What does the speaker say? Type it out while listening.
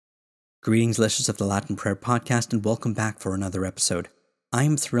Greetings, listeners of the Latin Prayer Podcast, and welcome back for another episode. I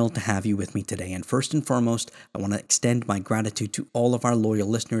am thrilled to have you with me today, and first and foremost, I want to extend my gratitude to all of our loyal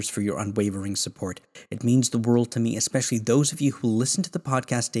listeners for your unwavering support. It means the world to me, especially those of you who listen to the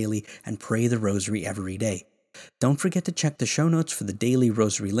podcast daily and pray the rosary every day. Don't forget to check the show notes for the daily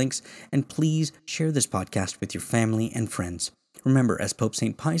rosary links, and please share this podcast with your family and friends. Remember, as Pope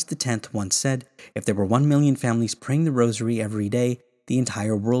St. Pius X once said, if there were 1 million families praying the rosary every day, the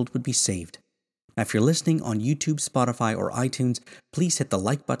entire world would be saved. Now, if you're listening on YouTube, Spotify, or iTunes, please hit the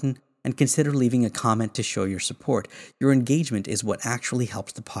like button and consider leaving a comment to show your support. Your engagement is what actually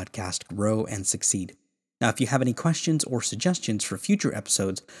helps the podcast grow and succeed. Now, if you have any questions or suggestions for future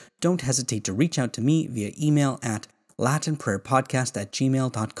episodes, don't hesitate to reach out to me via email at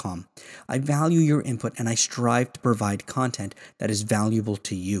latinprayerpodcast@gmail.com. I value your input and I strive to provide content that is valuable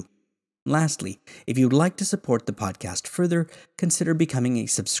to you. Lastly, if you'd like to support the podcast further, consider becoming a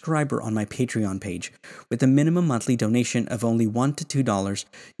subscriber on my Patreon page. With a minimum monthly donation of only $1 to $2,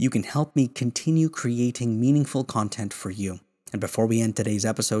 you can help me continue creating meaningful content for you. And before we end today's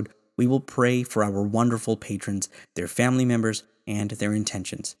episode, we will pray for our wonderful patrons, their family members, and their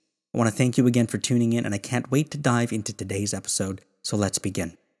intentions. I want to thank you again for tuning in, and I can't wait to dive into today's episode, so let's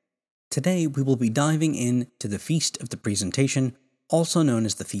begin. Today, we will be diving into the Feast of the Presentation, also known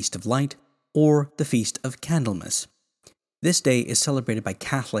as the Feast of Light, or the Feast of Candlemas. This day is celebrated by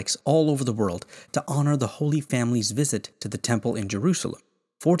Catholics all over the world to honor the Holy Family's visit to the Temple in Jerusalem,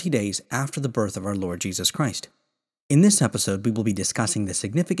 40 days after the birth of our Lord Jesus Christ. In this episode, we will be discussing the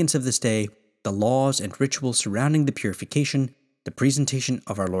significance of this day, the laws and rituals surrounding the purification, the presentation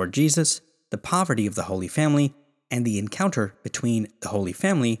of our Lord Jesus, the poverty of the Holy Family, and the encounter between the Holy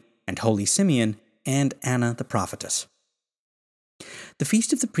Family and Holy Simeon and Anna the Prophetess. The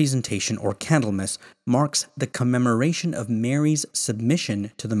Feast of the Presentation, or Candlemas, marks the commemoration of Mary's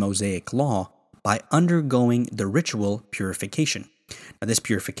submission to the Mosaic Law by undergoing the ritual purification. Now, this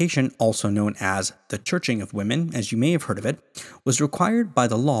purification, also known as the churching of women, as you may have heard of it, was required by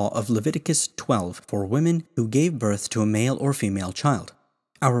the law of Leviticus 12 for women who gave birth to a male or female child.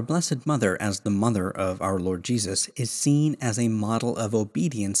 Our Blessed Mother, as the mother of our Lord Jesus, is seen as a model of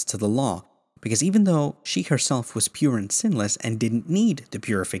obedience to the law, because even though she herself was pure and sinless and didn't need the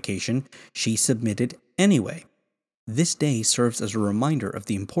purification, she submitted anyway. This day serves as a reminder of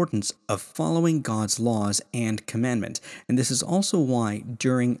the importance of following God's laws and commandments, and this is also why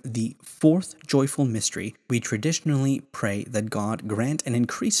during the fourth joyful mystery, we traditionally pray that God grant and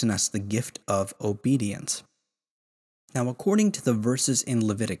increase in us the gift of obedience. Now, according to the verses in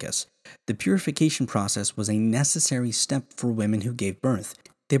Leviticus, the purification process was a necessary step for women who gave birth.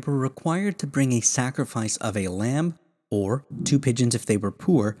 They were required to bring a sacrifice of a lamb, or 2 pigeons if they were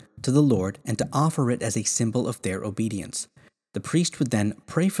poor, to the Lord and to offer it as a symbol of their obedience. The priest would then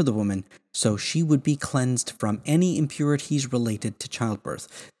pray for the woman so she would be cleansed from any impurities related to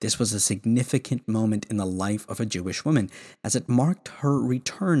childbirth. This was a significant moment in the life of a Jewish woman, as it marked her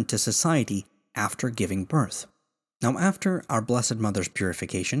return to society after giving birth. Now, after our Blessed Mother's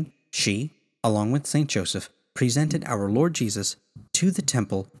purification, she, along with Saint Joseph, presented our Lord Jesus to the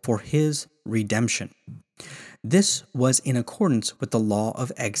temple for his redemption. This was in accordance with the law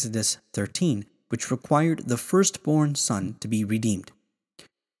of Exodus 13, which required the firstborn son to be redeemed.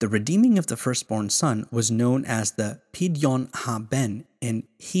 The redeeming of the firstborn son was known as the Pidyon HaBen in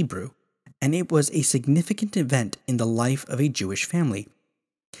Hebrew, and it was a significant event in the life of a Jewish family.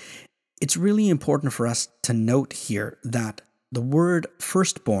 It's really important for us to note here that the word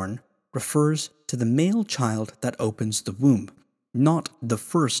firstborn refers to the male child that opens the womb, not the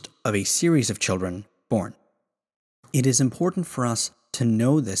first of a series of children born. It is important for us to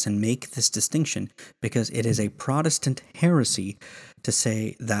know this and make this distinction because it is a Protestant heresy to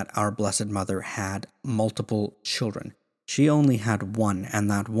say that our Blessed Mother had multiple children. She only had one,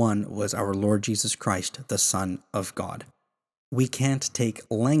 and that one was our Lord Jesus Christ, the Son of God. We can't take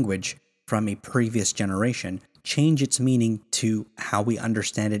language from a previous generation, change its meaning to how we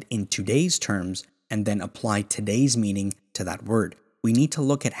understand it in today's terms, and then apply today's meaning to that word. We need to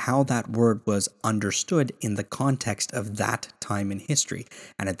look at how that word was understood in the context of that time in history.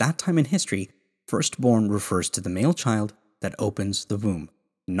 And at that time in history, firstborn refers to the male child that opens the womb,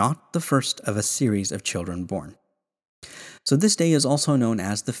 not the first of a series of children born. So this day is also known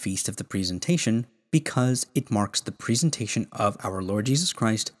as the Feast of the Presentation because it marks the presentation of our Lord Jesus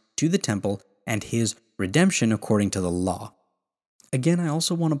Christ to the temple and his redemption according to the law. Again, I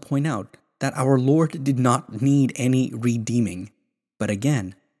also want to point out that our Lord did not need any redeeming, but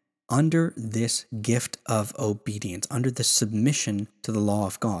again, under this gift of obedience, under the submission to the law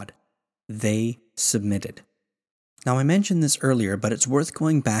of God, they submitted. Now, I mentioned this earlier, but it's worth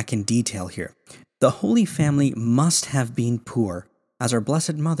going back in detail here. The Holy Family must have been poor, as our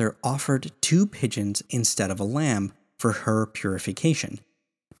Blessed Mother offered 2 pigeons instead of a lamb for her purification.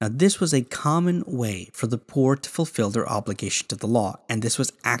 Now, this was a common way for the poor to fulfill their obligation to the law, and this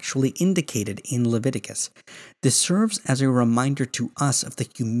was actually indicated in Leviticus. This serves as a reminder to us of the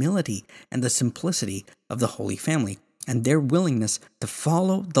humility and the simplicity of the Holy Family, and their willingness to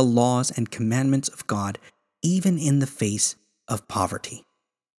follow the laws and commandments of God, even in the face of poverty.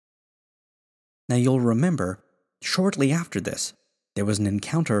 Now, you'll remember, shortly after this, there was an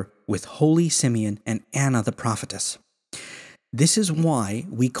encounter with Holy Simeon and Anna the prophetess. This is why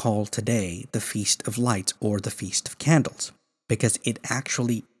we call today the Feast of Lights or the Feast of Candles, because it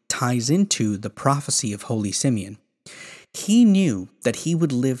actually ties into the prophecy of Holy Simeon. He knew that he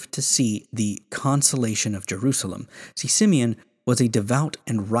would live to see the consolation of Jerusalem. See, Simeon was a devout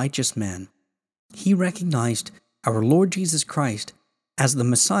and righteous man. He recognized our Lord Jesus Christ as the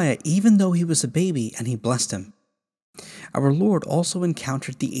Messiah, even though he was a baby, and he blessed him. Our Lord also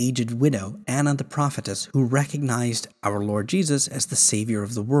encountered the aged widow, Anna the prophetess, who recognized our Lord Jesus as the Savior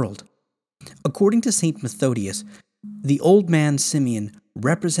of the world. According to St. Methodius, the old man Simeon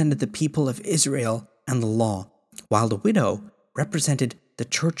represented the people of Israel and the law, while the widow represented the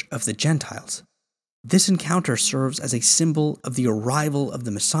Church of the Gentiles. This encounter serves as a symbol of the arrival of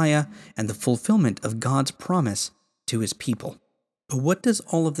the Messiah and the fulfillment of God's promise to his people. But what does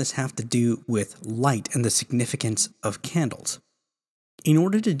all of this have to do with light and the significance of candles? In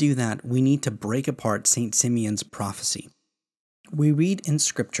order to do that, we need to break apart St. Simeon's prophecy. We read in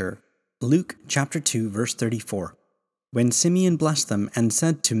Scripture, Luke chapter 2, verse 34, "When Simeon blessed them and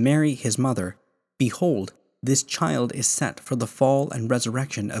said to Mary his mother, Behold, this child is set for the fall and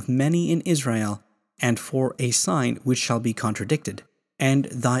resurrection of many in Israel, and for a sign which shall be contradicted, and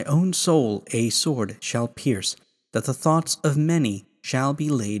thy own soul a sword shall pierce, that the thoughts of many shall be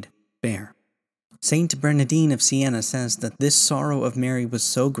laid bare." Saint Bernardine of Siena says that this sorrow of Mary was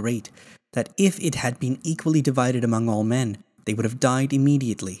so great that if it had been equally divided among all men, they would have died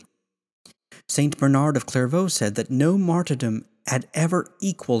immediately. Saint Bernard of Clairvaux said that no martyrdom had ever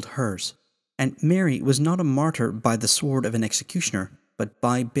equaled hers, and Mary was not a martyr by the sword of an executioner, but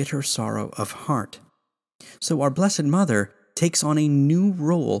by bitter sorrow of heart. So our Blessed Mother takes on a new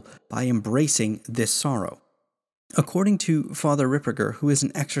role by embracing this sorrow. According to Father Ripperger, who is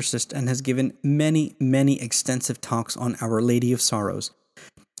an exorcist and has given many, many extensive talks on Our Lady of Sorrows,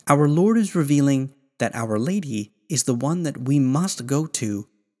 our Lord is revealing that Our Lady is the one that we must go to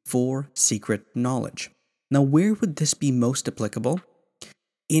for secret knowledge. Now, where would this be most applicable?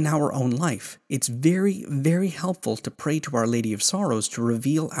 In our own life. It's very, very helpful to pray to Our Lady of Sorrows to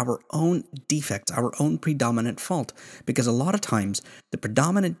reveal our own defects, our own predominant fault, because a lot of times the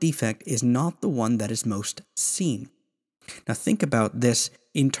predominant defect is not the one that is most seen. Now think about this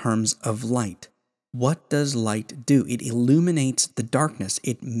in terms of light. What does light do? It illuminates the darkness.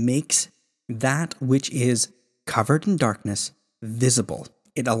 It makes that which is covered in darkness visible.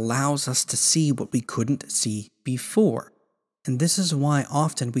 It allows us to see what we couldn't see before. And this is why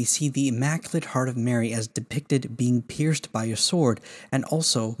often we see the Immaculate Heart of Mary as depicted being pierced by a sword, and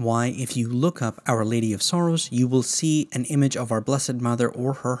also why if you look up Our Lady of Sorrows, you will see an image of our Blessed Mother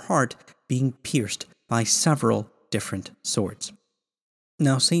or her heart being pierced by several different swords.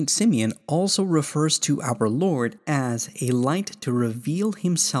 Now, Saint Simeon also refers to our Lord as a light to reveal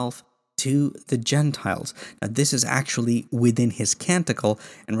himself to the Gentiles. Now, this is actually within his canticle,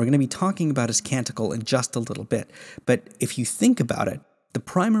 and we're going to be talking about his canticle in just a little bit. But if you think about it, the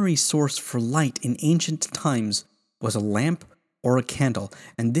primary source for light in ancient times was a lamp or a candle,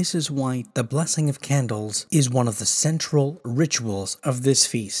 and this is why the blessing of candles is one of the central rituals of this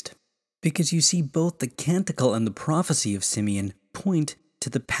feast. Because you see, both the canticle and the prophecy of Simeon point to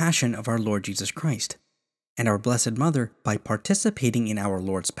the passion of our Lord Jesus Christ. And our Blessed Mother, by participating in our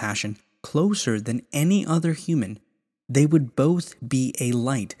Lord's passion closer than any other human, they would both be a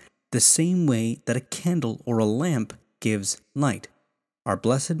light, the same way that a candle or a lamp gives light. Our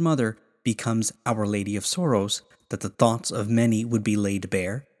Blessed Mother becomes Our Lady of Sorrows, that the thoughts of many would be laid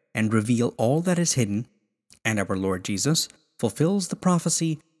bare, and reveal all that is hidden, and our Lord Jesus fulfills the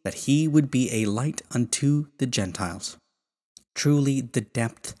prophecy that he would be a light unto the Gentiles. Truly, the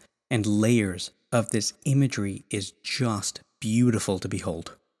depth and layers of this imagery is just beautiful to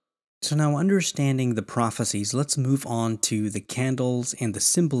behold. So now, understanding the prophecies, let's move on to the candles and the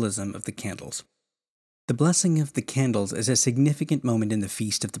symbolism of the candles. The blessing of the candles is a significant moment in the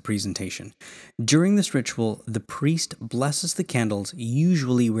Feast of the Presentation. During this ritual, the priest blesses the candles,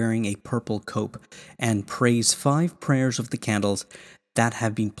 usually wearing a purple cope, and prays 5 prayers of the candles that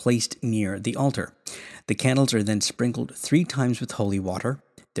have been placed near the altar. The candles are then sprinkled 3 times with holy water.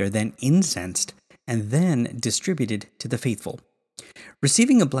 They're then incensed and then distributed to the faithful.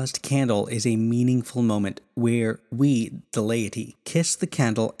 Receiving a blessed candle is a meaningful moment where we, the laity, kiss the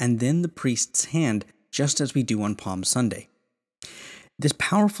candle and then the priest's hand, just as we do on Palm Sunday. This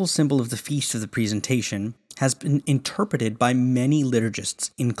powerful symbol of the Feast of the Presentation has been interpreted by many liturgists,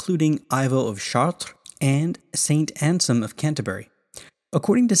 including Ivo of Chartres and Saint Anselm of Canterbury.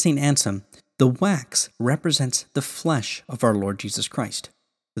 According to Saint Anselm, the wax represents the flesh of our Lord Jesus Christ.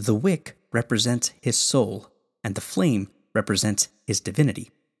 The wick represents his soul, and the flame represents his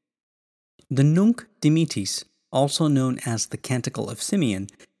divinity. The Nunc Dimittis, also known as the Canticle of Simeon,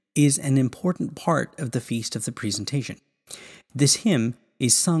 is an important part of the Feast of the Presentation. This hymn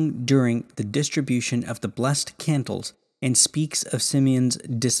is sung during the distribution of the blessed candles and speaks of Simeon's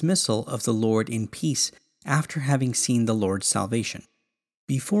dismissal of the Lord in peace after having seen the Lord's salvation.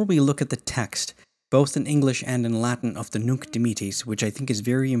 Before we look at the text, both in English and in Latin, of the Nunc Dimittis, which I think is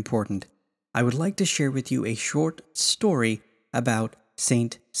very important, I would like to share with you a short story about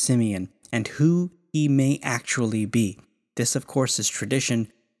Saint Simeon and who he may actually be. This, of course, is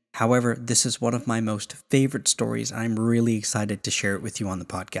tradition. However, this is one of my most favorite stories, and I'm really excited to share it with you on the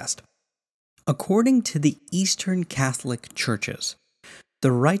podcast. According to the Eastern Catholic churches,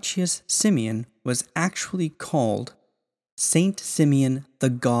 the righteous Simeon was actually called Saint Simeon the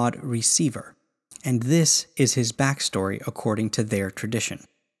God Receiver, and this is his backstory according to their tradition.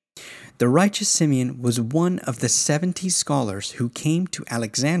 The righteous Simeon was one of the 70 scholars who came to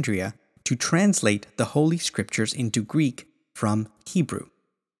Alexandria to translate the Holy Scriptures into Greek from Hebrew.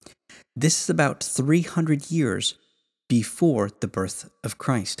 This is about 300 years before the birth of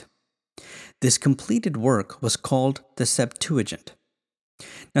Christ. This completed work was called the Septuagint.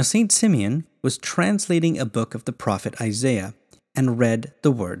 Now, Saint Simeon was translating a book of the prophet Isaiah and read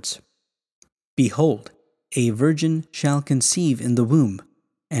the words, "Behold, a virgin shall conceive in the womb,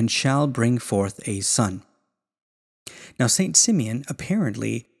 and shall bring forth a son." Now, Saint Simeon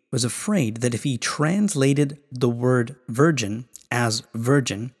apparently was afraid that if he translated the word virgin as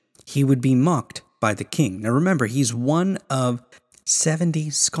virgin, he would be mocked by the king. Now remember, he's one of 70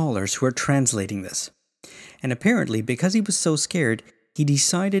 scholars who are translating this. And apparently, because he was so scared, he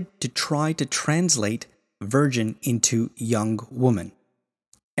decided to try to translate virgin into young woman.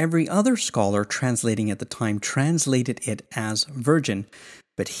 Every other scholar translating at the time translated it as virgin,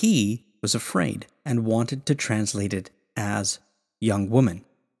 but he was afraid and wanted to translate it as young woman.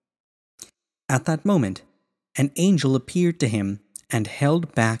 At that moment, an angel appeared to him and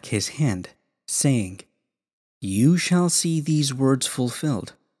held back his hand, saying, "You shall see these words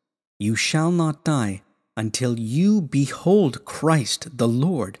fulfilled. You shall not die until you behold Christ the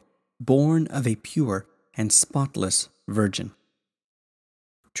Lord, born of a pure and spotless virgin."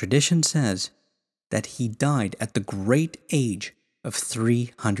 Tradition says that he died at the great age of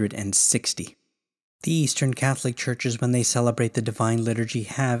 360. The Eastern Catholic churches, when they celebrate the Divine Liturgy,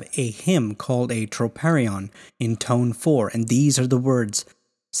 have a hymn called a Troparion in tone 4, and these are the words,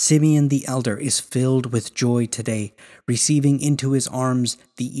 "Simeon the elder is filled with joy today, receiving into his arms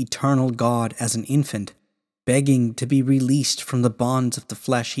the eternal God as an infant. Begging to be released from the bonds of the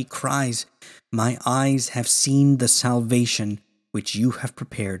flesh, he cries, 'My eyes have seen the salvation which you have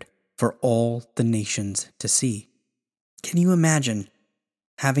prepared for all the nations to see.'" Can you imagine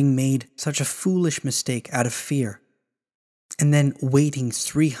having made such a foolish mistake out of fear, and then waiting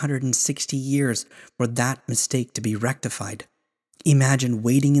 360 years for that mistake to be rectified? Imagine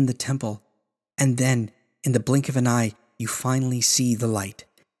waiting in the temple, and then, in the blink of an eye, you finally see the light.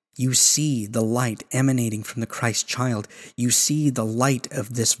 You see the light emanating from the Christ child. You see the light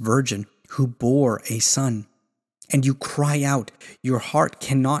of this virgin who bore a son. And you cry out, your heart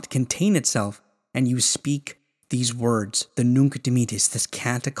cannot contain itself, and you speak these words, the Nunc Dimittis, this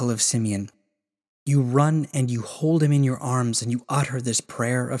canticle of Simeon. You run and you hold him in your arms and you utter this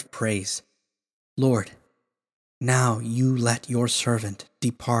prayer of praise. "Lord, now you let your servant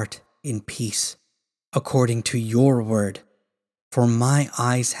depart in peace, according to your word. For my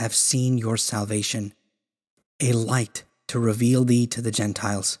eyes have seen your salvation, a light to reveal thee to the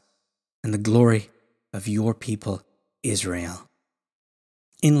Gentiles, and the glory of your people Israel."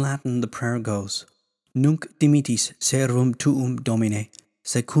 In Latin, the prayer goes, "Nunc dimittis servum tuum, Domine,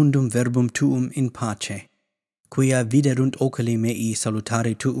 secundum verbum tuum in pace, quia viderunt oculi mei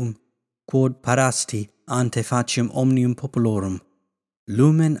salutare tuum, quod parasti ante faciem omnium populorum,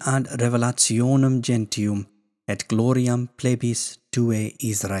 lumen ad revelationem gentium, et gloriam plebis tuae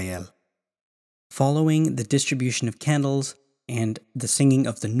Israel." Following the distribution of candles and the singing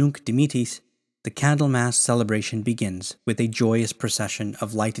of the Nunc Dimittis, The Candlemas celebration begins with a joyous procession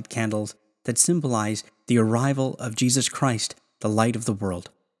of lighted candles that symbolize the arrival of Jesus Christ, the light of the world.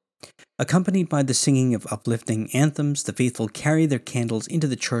 Accompanied by the singing of uplifting anthems, the faithful carry their candles into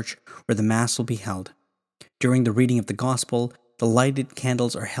the church where the Mass will be held. During the reading of the Gospel, the lighted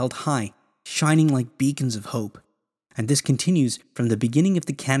candles are held high, shining like beacons of hope. And this continues from the beginning of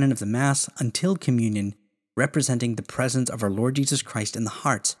the canon of the Mass until communion, representing the presence of our Lord Jesus Christ in the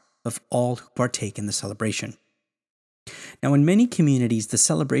hearts of all who partake in the celebration. Now, in many communities, the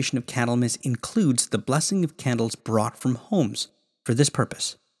celebration of Candlemas includes the blessing of candles brought from homes for this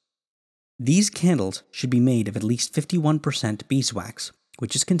purpose. These candles should be made of at least 51% beeswax,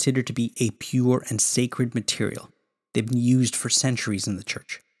 which is considered to be a pure and sacred material. They've been used for centuries in the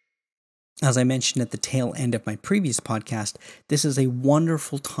church. As I mentioned at the tail end of my previous podcast, this is a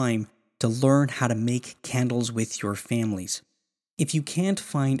wonderful time to learn how to make candles with your families. If you can't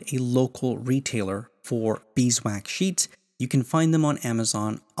find a local retailer for beeswax sheets, you can find them on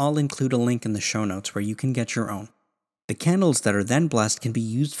Amazon. I'll include a link in the show notes where you can get your own. The candles that are then blessed can be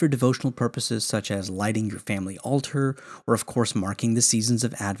used for devotional purposes such as lighting your family altar, or of course marking the seasons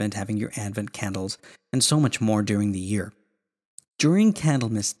of Advent, having your Advent candles, and so much more during the year. During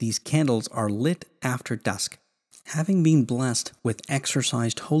Candlemas, these candles are lit after dusk. Having been blessed with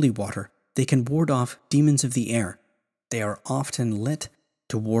exorcised holy water, they can ward off demons of the air. They are often lit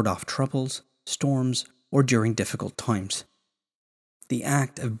to ward off troubles, storms, or during difficult times. The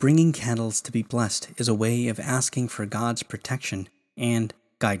act of bringing candles to be blessed is a way of asking for God's protection and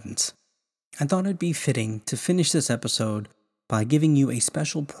guidance. I thought it'd be fitting to finish this episode by giving you a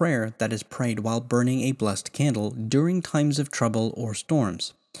special prayer that is prayed while burning a blessed candle during times of trouble or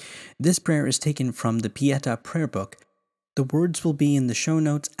storms. This prayer is taken from the Pieta prayer book. The words will be in the show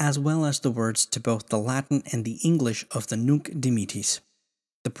notes, as well as the words to both the Latin and the English of the Nunc Dimittis.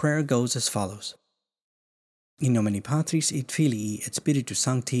 The prayer goes as follows. In nomine Patris et Filii et Spiritus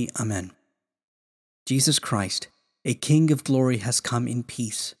Sancti. Amen. Jesus Christ, a King of glory, has come in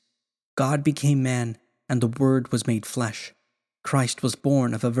peace. God became man, and the Word was made flesh. Christ was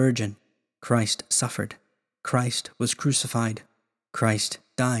born of a virgin. Christ suffered. Christ was crucified. Christ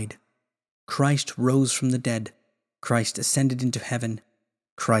died. Christ rose from the dead. Christ ascended into heaven.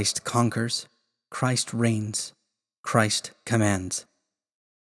 Christ conquers. Christ reigns. Christ commands.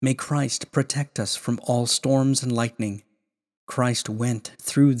 May Christ protect us from all storms and lightning. Christ went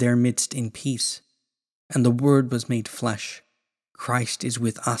through their midst in peace, and the Word was made flesh. Christ is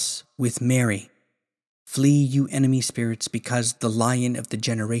with us, with Mary. Flee, you enemy spirits, because the Lion of the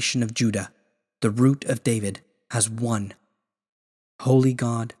generation of Judah, the Root of David, has won. Holy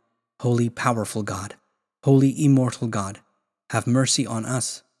God, holy powerful God, holy immortal God, have mercy on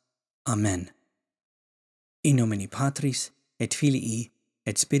us. Amen. In nomine Patris et Filii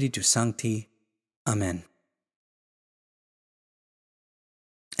et Spiritus Sancti. Amen.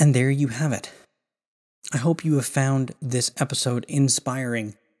 And there you have it. I hope you have found this episode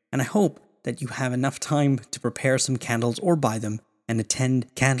inspiring, and I hope that you have enough time to prepare some candles or buy them and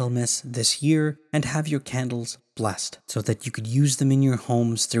attend Candlemas this year and have your candles blessed so that you could use them in your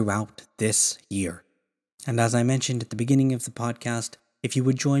homes throughout this year. And as I mentioned at the beginning of the podcast, if you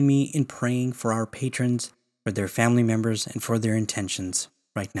would join me in praying for our patrons, for their family members, and for their intentions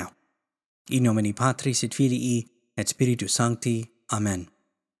right now. In nomine Patris et Filii et Spiritus Sancti. Amen.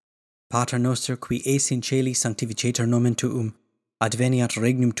 Pater noster qui es in caeli sanctificetur nomen tuum, adveniat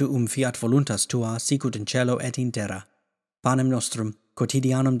regnum tuum, fiat voluntas tua, sicut in cielo et in terra. Panem nostrum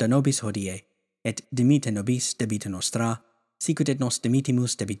quotidianum da nobis hodie, et dimitte nobis debita nostra, sicut et nos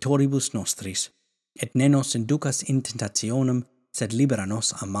dimittimus debitoribus nostris. Et ne nos inducas in tentationem, sed libera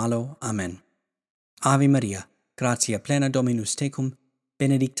nos a malo. Amen. Ave Maria, gratia plena Dominus tecum,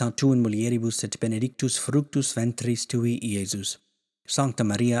 benedicta tu in mulieribus et benedictus fructus ventris tui, Iesus. Sancta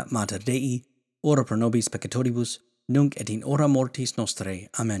Maria, Mater Dei, ora pro nobis peccatoribus, nunc et in hora mortis nostrae.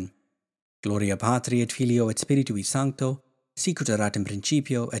 Amen. Gloria Patri et Filio et Spiritui Sancto, sicut erat in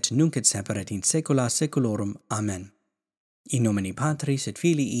principio et nunc et semper et in saecula saeculorum. Amen. In nomine Patris et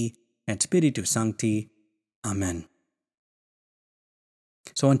Filii et Spiritus Sancti. Amen.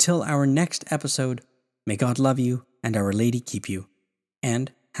 So until our next episode, may God love you and Our Lady keep you,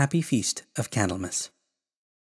 and happy Feast of Candlemas.